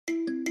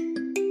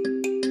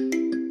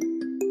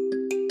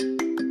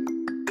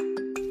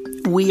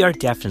We are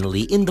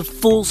definitely in the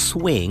full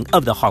swing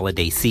of the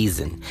holiday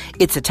season.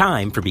 It's a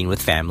time for being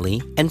with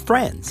family and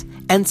friends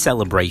and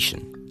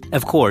celebration.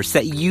 Of course,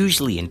 that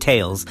usually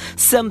entails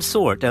some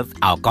sort of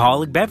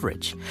alcoholic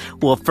beverage.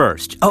 Well,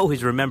 first,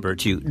 always remember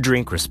to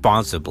drink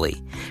responsibly.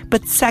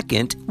 But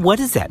second, what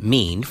does that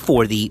mean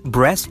for the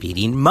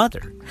breastfeeding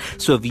mother?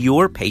 So if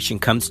your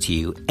patient comes to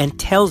you and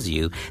tells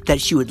you that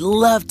she would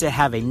love to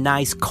have a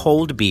nice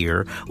cold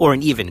beer or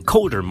an even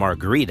colder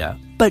margarita,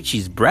 but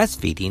she's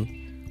breastfeeding,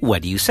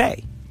 what do you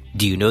say?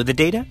 Do you know the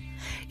data?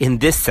 In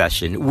this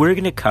session, we're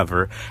going to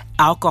cover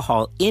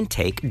alcohol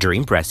intake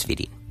during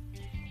breastfeeding.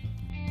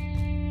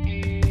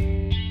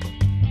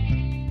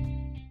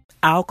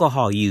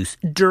 Alcohol use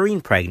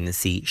during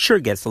pregnancy sure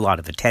gets a lot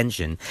of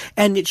attention,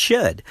 and it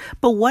should.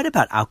 But what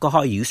about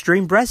alcohol use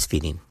during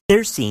breastfeeding?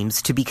 There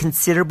seems to be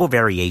considerable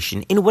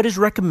variation in what is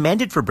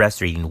recommended for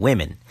breastfeeding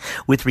women.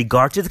 With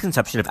regard to the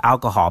consumption of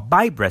alcohol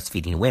by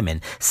breastfeeding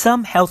women,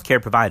 some healthcare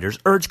providers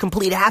urge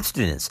complete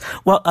abstinence,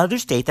 while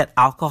others state that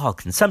alcohol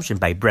consumption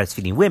by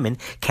breastfeeding women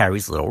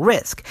carries little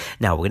risk.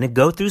 Now, we're going to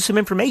go through some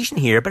information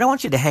here, but I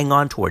want you to hang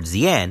on towards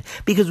the end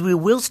because we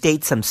will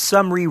state some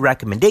summary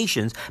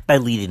recommendations by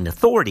leading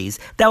authorities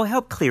that will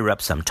help clear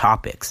up some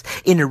topics.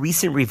 In a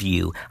recent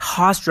review,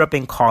 Hostrup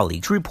and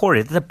colleagues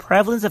reported that the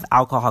prevalence of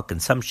alcohol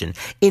consumption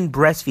in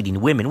breastfeeding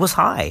women was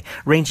high,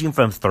 ranging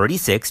from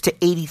 36 to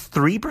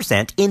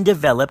 83% in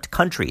developed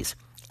countries.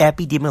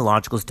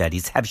 Epidemiological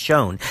studies have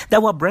shown that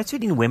while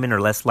breastfeeding women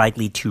are less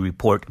likely to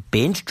report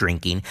binge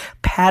drinking,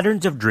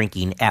 patterns of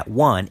drinking at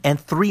 1 and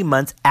 3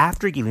 months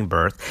after giving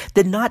birth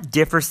did not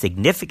differ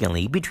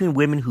significantly between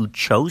women who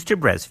chose to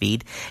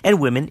breastfeed and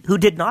women who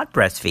did not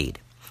breastfeed.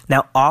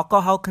 Now,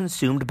 alcohol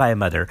consumed by a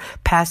mother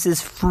passes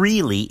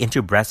freely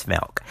into breast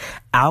milk.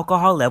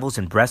 Alcohol levels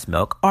in breast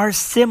milk are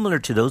similar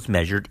to those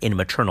measured in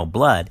maternal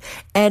blood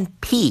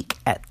and peak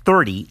at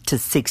 30 to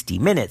 60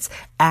 minutes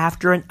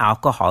after an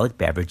alcoholic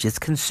beverage is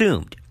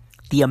consumed.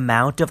 The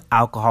amount of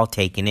alcohol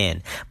taken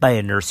in by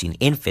a nursing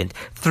infant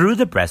through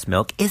the breast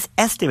milk is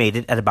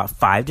estimated at about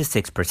 5 to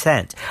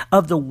 6%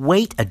 of the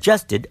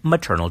weight-adjusted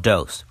maternal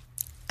dose.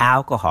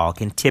 Alcohol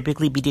can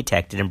typically be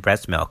detected in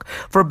breast milk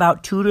for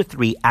about 2 to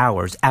 3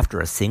 hours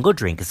after a single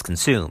drink is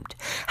consumed.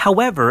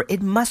 However,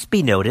 it must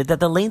be noted that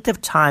the length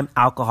of time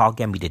alcohol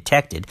can be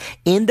detected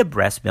in the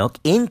breast milk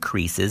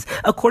increases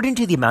according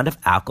to the amount of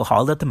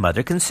alcohol that the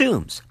mother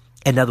consumes.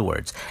 In other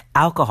words,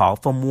 alcohol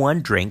from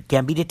one drink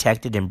can be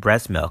detected in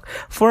breast milk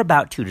for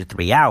about 2 to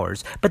 3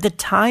 hours, but the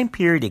time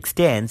period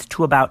extends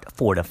to about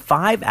 4 to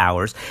 5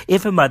 hours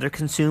if a mother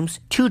consumes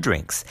 2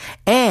 drinks,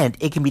 and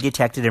it can be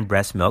detected in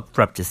breast milk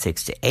for up to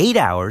 6 to 8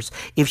 hours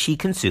if she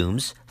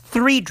consumes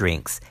 3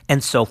 drinks,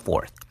 and so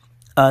forth.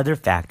 Other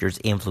factors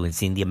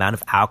influencing the amount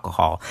of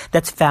alcohol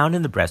that's found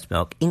in the breast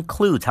milk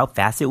includes how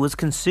fast it was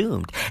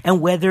consumed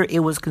and whether it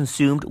was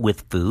consumed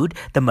with food,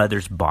 the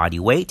mother's body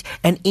weight,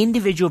 and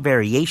individual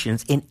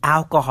variations in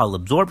alcohol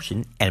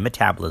absorption and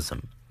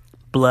metabolism.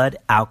 Blood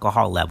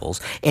alcohol levels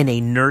in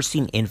a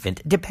nursing infant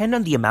depend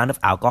on the amount of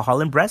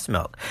alcohol in breast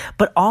milk,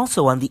 but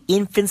also on the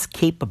infant's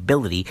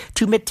capability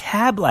to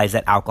metabolize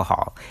that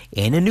alcohol.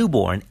 In a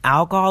newborn,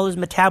 alcohol is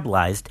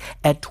metabolized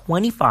at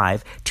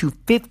 25 to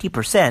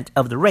 50%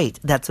 of the rate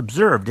that's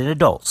observed in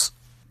adults.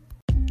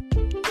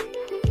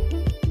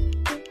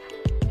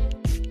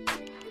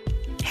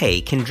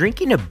 Hey, can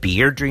drinking a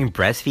beer during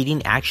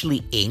breastfeeding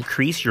actually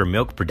increase your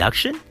milk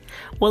production?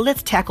 Well,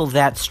 let's tackle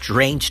that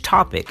strange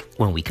topic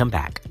when we come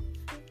back.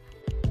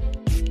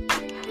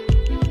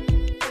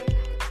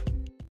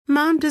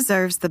 Mom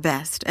deserves the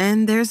best,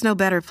 and there's no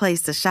better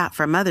place to shop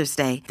for Mother's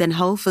Day than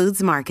Whole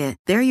Foods Market.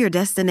 They're your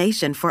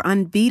destination for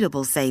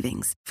unbeatable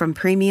savings, from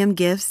premium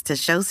gifts to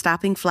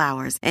show-stopping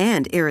flowers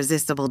and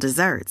irresistible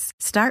desserts.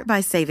 Start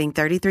by saving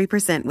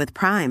 33% with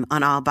Prime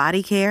on all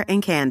body care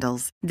and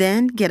candles.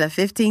 Then get a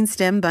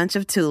 15-stem bunch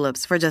of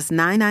tulips for just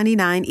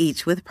 $9.99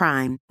 each with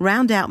Prime.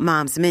 Round out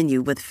Mom's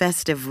menu with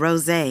festive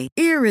rosé,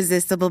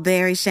 irresistible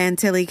berry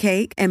chantilly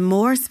cake, and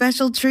more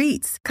special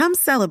treats. Come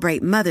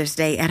celebrate Mother's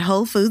Day at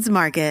Whole Foods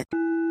Market.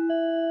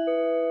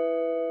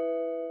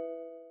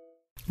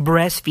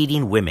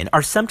 Breastfeeding women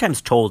are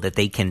sometimes told that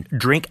they can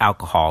drink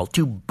alcohol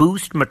to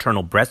boost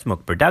maternal breast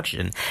milk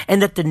production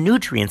and that the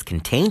nutrients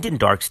contained in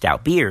dark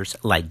stout beers,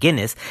 like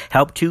Guinness,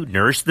 help to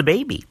nourish the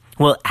baby.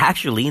 Well,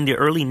 actually, in the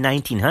early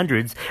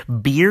 1900s,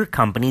 beer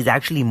companies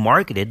actually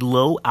marketed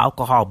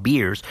low-alcohol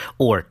beers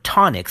or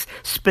tonics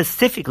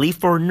specifically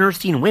for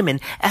nursing women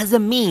as a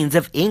means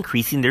of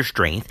increasing their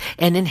strength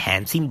and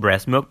enhancing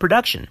breast milk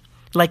production.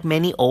 Like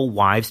many old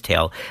wives'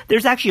 tale,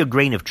 there's actually a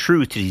grain of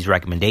truth to these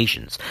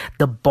recommendations.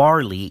 The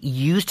barley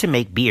used to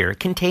make beer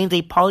contains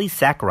a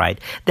polysaccharide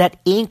that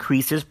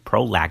increases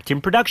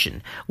prolactin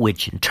production,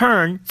 which in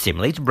turn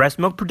stimulates breast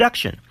milk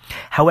production.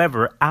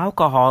 However,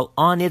 alcohol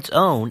on its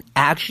own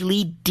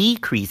actually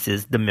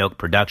decreases the milk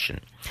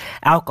production.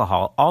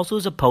 Alcohol also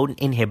is a potent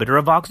inhibitor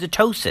of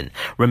oxytocin.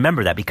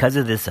 Remember that because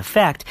of this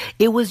effect,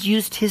 it was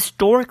used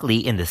historically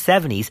in the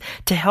 70s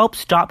to help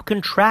stop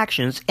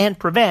contractions and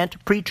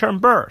prevent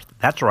preterm birth.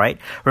 That's right.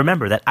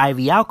 Remember that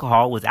IV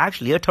alcohol was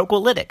actually a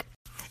tocolytic.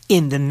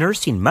 In the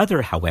nursing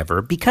mother,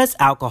 however, because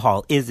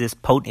alcohol is this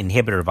potent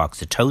inhibitor of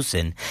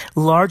oxytocin,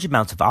 large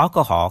amounts of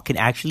alcohol can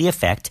actually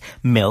affect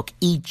milk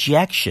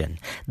ejection.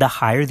 The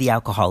higher the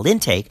alcohol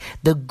intake,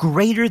 the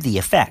greater the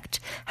effect.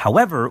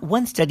 However,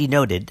 one study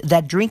noted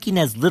that drinking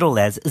as little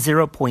as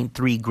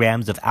 0.3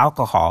 grams of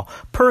alcohol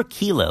per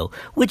kilo,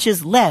 which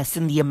is less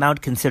than the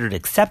amount considered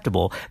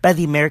acceptable by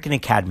the American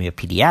Academy of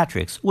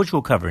Pediatrics, which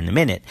we'll cover in a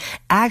minute,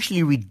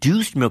 actually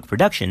reduced milk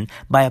production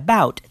by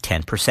about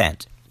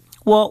 10%.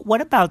 Well, what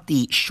about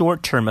the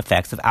short-term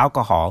effects of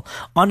alcohol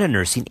on a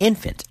nursing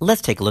infant?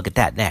 Let's take a look at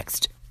that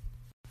next.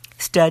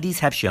 Studies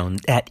have shown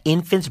that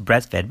infants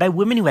breastfed by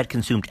women who had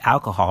consumed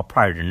alcohol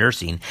prior to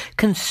nursing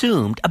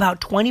consumed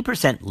about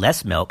 20%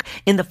 less milk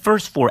in the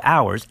first 4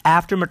 hours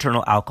after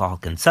maternal alcohol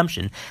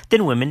consumption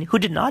than women who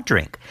did not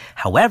drink.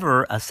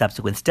 However, a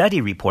subsequent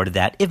study reported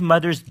that if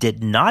mothers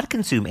did not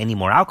consume any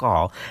more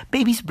alcohol,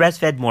 babies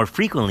breastfed more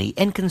frequently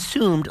and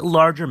consumed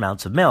larger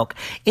amounts of milk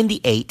in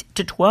the 8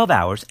 to 12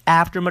 hours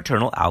after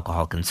maternal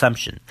alcohol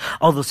consumption.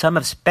 Although some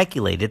have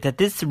speculated that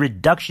this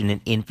reduction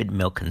in infant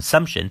milk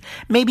consumption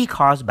may be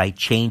caused by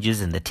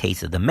changes in the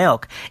taste of the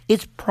milk,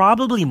 it's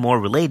probably more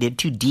related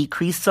to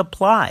decreased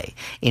supply.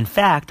 In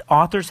fact,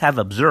 authors have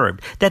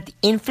observed that the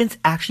infants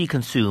actually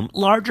consume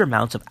larger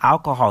amounts of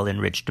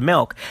alcohol-enriched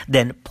milk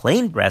than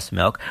plain breast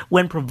milk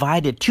when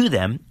provided to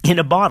them in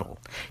a bottle.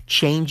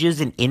 Changes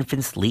in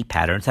infant sleep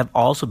patterns have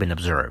also been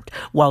observed,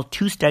 while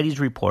 2 studies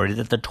reported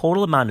that the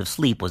total amount of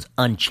sleep was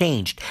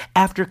unchanged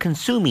after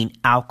consuming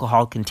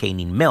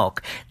alcohol-containing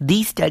milk.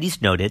 These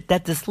studies noted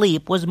that the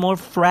sleep was more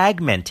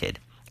fragmented.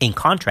 In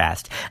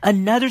contrast,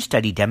 another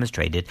study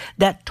demonstrated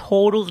that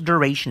total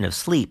duration of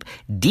sleep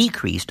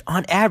decreased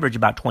on average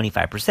about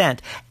 25%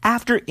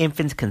 after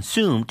infants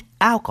consumed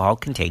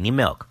alcohol-containing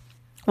milk.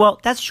 Well,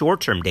 that's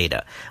short-term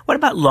data. What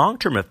about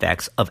long-term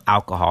effects of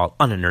alcohol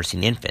on a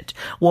nursing infant?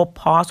 Well,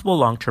 possible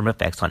long-term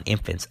effects on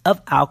infants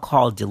of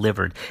alcohol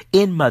delivered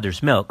in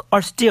mother's milk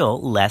are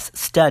still less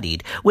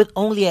studied, with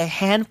only a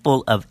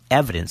handful of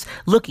evidence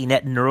looking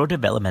at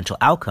neurodevelopmental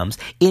outcomes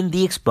in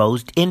the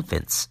exposed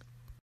infants.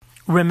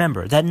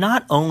 Remember that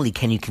not only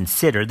can you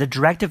consider the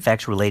direct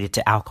effects related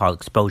to alcohol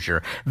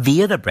exposure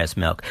via the breast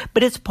milk,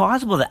 but it's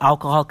possible that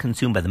alcohol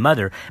consumed by the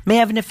mother may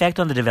have an effect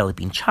on the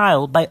developing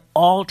child by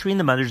altering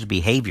the mother's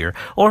behavior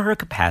or her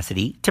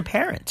capacity to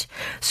parent.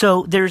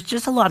 So there's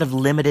just a lot of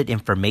limited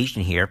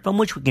information here from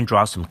which we can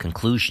draw some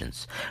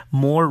conclusions.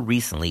 More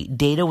recently,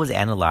 data was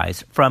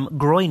analyzed from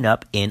Growing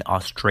Up in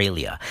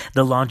Australia,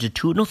 the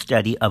longitudinal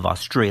study of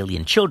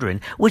Australian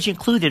children, which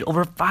included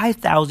over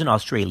 5,000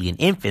 Australian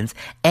infants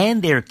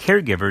and their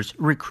caregivers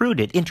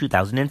recruited in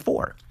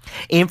 2004.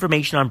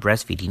 Information on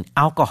breastfeeding,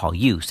 alcohol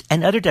use,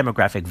 and other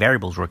demographic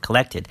variables were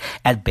collected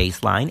at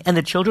baseline, and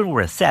the children were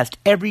assessed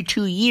every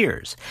 2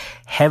 years.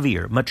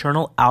 Heavier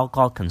maternal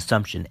alcohol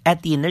consumption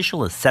at the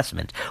initial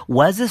assessment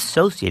was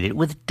associated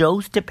with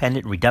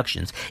dose-dependent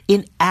reductions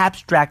in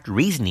abstract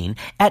reasoning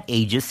at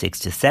ages 6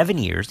 to 7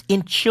 years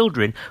in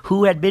children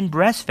who had been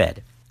breastfed.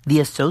 The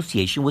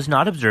association was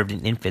not observed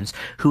in infants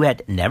who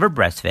had never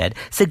breastfed,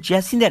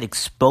 suggesting that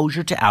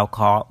exposure to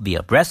alcohol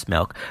via breast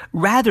milk,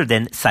 rather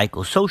than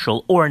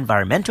psychosocial or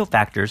environmental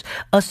factors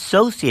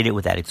associated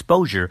with that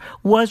exposure,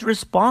 was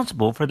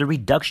responsible for the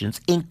reductions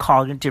in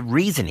cognitive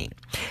reasoning.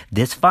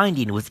 This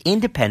finding was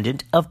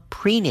independent of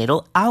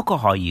prenatal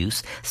alcohol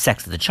use,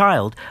 sex of the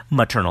child,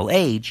 maternal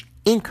age,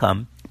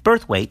 income,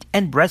 birth weight,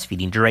 and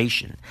breastfeeding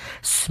duration.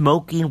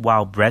 Smoking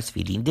while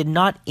breastfeeding did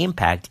not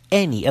impact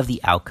any of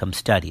the outcomes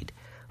studied.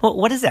 Well,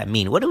 what does that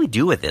mean? What do we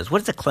do with this? What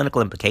is the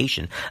clinical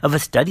implication of a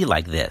study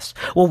like this?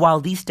 Well,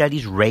 while these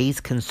studies raise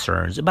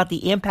concerns about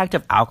the impact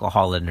of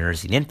alcohol in a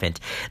nursing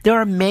infant, there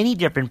are many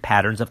different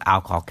patterns of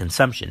alcohol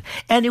consumption,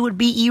 and it would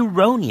be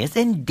erroneous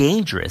and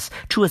dangerous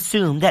to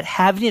assume that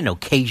having an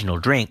occasional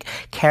drink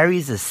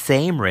carries the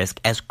same risk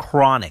as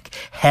chronic,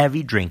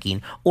 heavy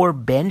drinking or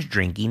binge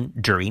drinking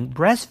during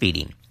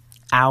breastfeeding.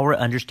 Our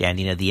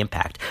understanding of the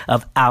impact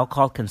of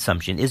alcohol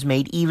consumption is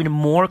made even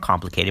more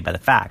complicated by the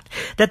fact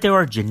that there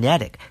are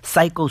genetic,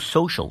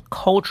 psychosocial,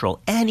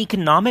 cultural, and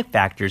economic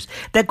factors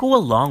that go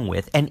along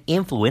with and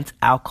influence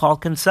alcohol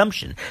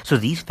consumption. So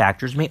these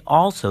factors may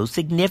also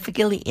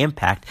significantly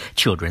impact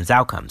children's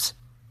outcomes.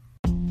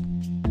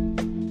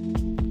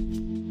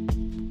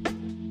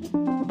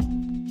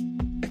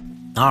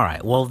 All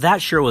right, well,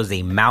 that sure was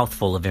a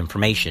mouthful of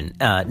information,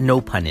 no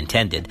pun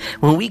intended.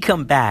 When we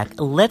come back,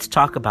 let's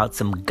talk about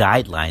some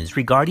guidelines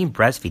regarding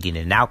breastfeeding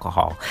and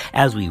alcohol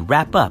as we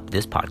wrap up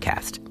this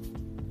podcast.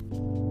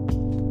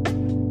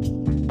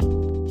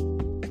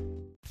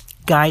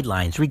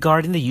 Guidelines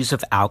regarding the use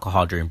of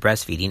alcohol during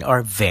breastfeeding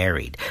are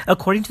varied.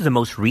 According to the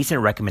most recent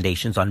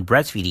recommendations on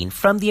breastfeeding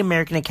from the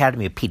American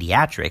Academy of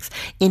Pediatrics,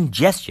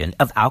 ingestion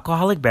of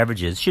alcoholic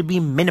beverages should be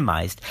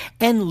minimized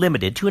and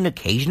limited to an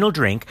occasional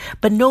drink,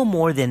 but no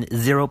more than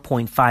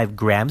 0.5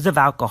 grams of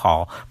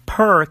alcohol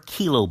per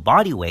kilo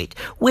body weight,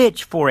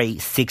 which for a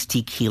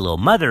 60-kilo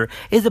mother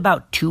is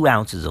about 2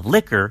 ounces of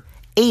liquor,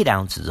 8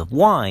 ounces of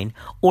wine,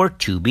 or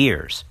 2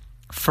 beers.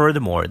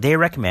 Furthermore, they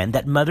recommend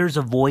that mothers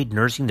avoid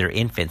nursing their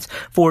infants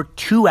for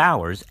 2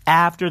 hours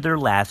after their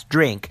last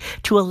drink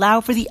to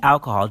allow for the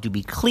alcohol to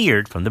be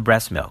cleared from the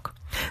breast milk.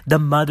 The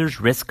Mother's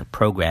Risk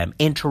Program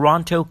in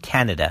Toronto,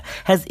 Canada,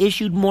 has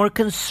issued more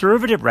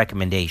conservative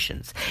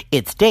recommendations.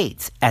 It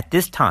states, at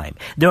this time,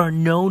 there are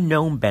no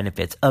known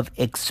benefits of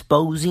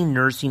exposing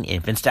nursing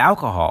infants to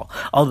alcohol,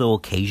 although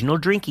occasional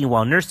drinking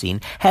while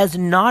nursing has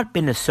not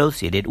been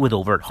associated with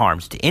overt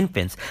harms to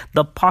infants.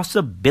 The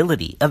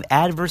possibility of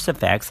adverse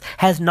effects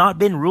has not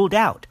been ruled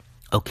out.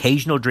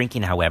 Occasional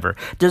drinking, however,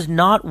 does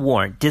not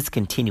warrant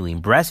discontinuing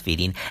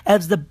breastfeeding,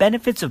 as the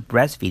benefits of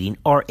breastfeeding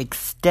are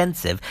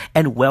extensive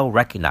and well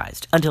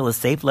recognized. Until a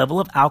safe level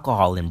of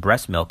alcohol in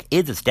breast milk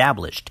is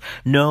established,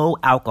 no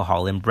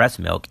alcohol in breast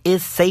milk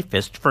is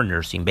safest for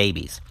nursing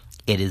babies.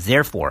 It is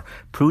therefore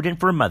prudent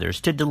for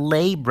mothers to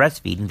delay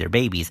breastfeeding their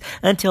babies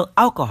until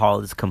alcohol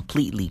is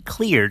completely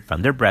cleared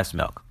from their breast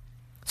milk.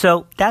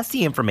 So that's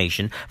the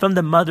information from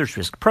the Mother's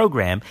Risk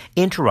Program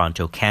in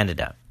Toronto,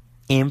 Canada.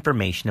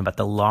 Information about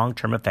the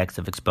long-term effects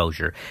of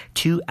exposure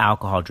to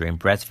alcohol during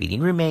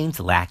breastfeeding remains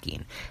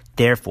lacking.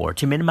 Therefore,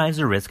 to minimize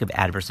the risk of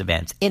adverse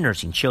events in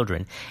nursing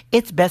children,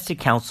 it's best to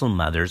counsel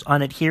mothers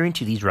on adhering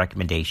to these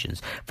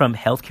recommendations from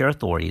healthcare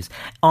authorities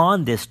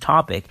on this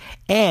topic,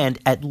 and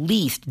at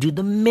least do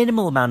the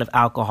minimal amount of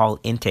alcohol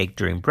intake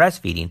during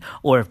breastfeeding,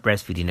 or if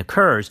breastfeeding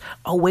occurs,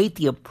 await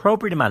the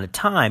appropriate amount of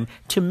time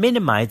to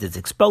minimize its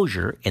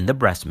exposure in the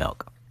breast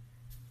milk.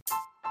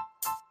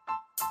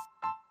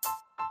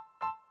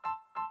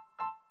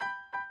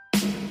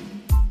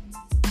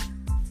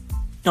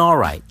 All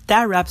right,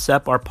 that wraps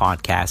up our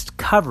podcast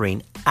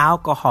covering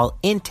alcohol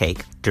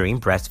intake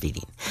during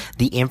breastfeeding.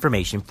 The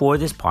information for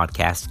this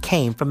podcast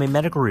came from a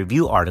medical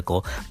review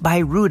article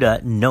by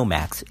Ruda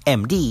Nomax,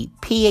 MD,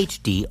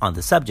 PhD on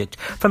the subject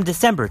from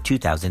December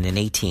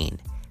 2018.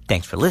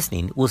 Thanks for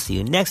listening. We'll see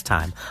you next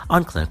time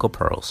on Clinical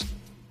Pearls.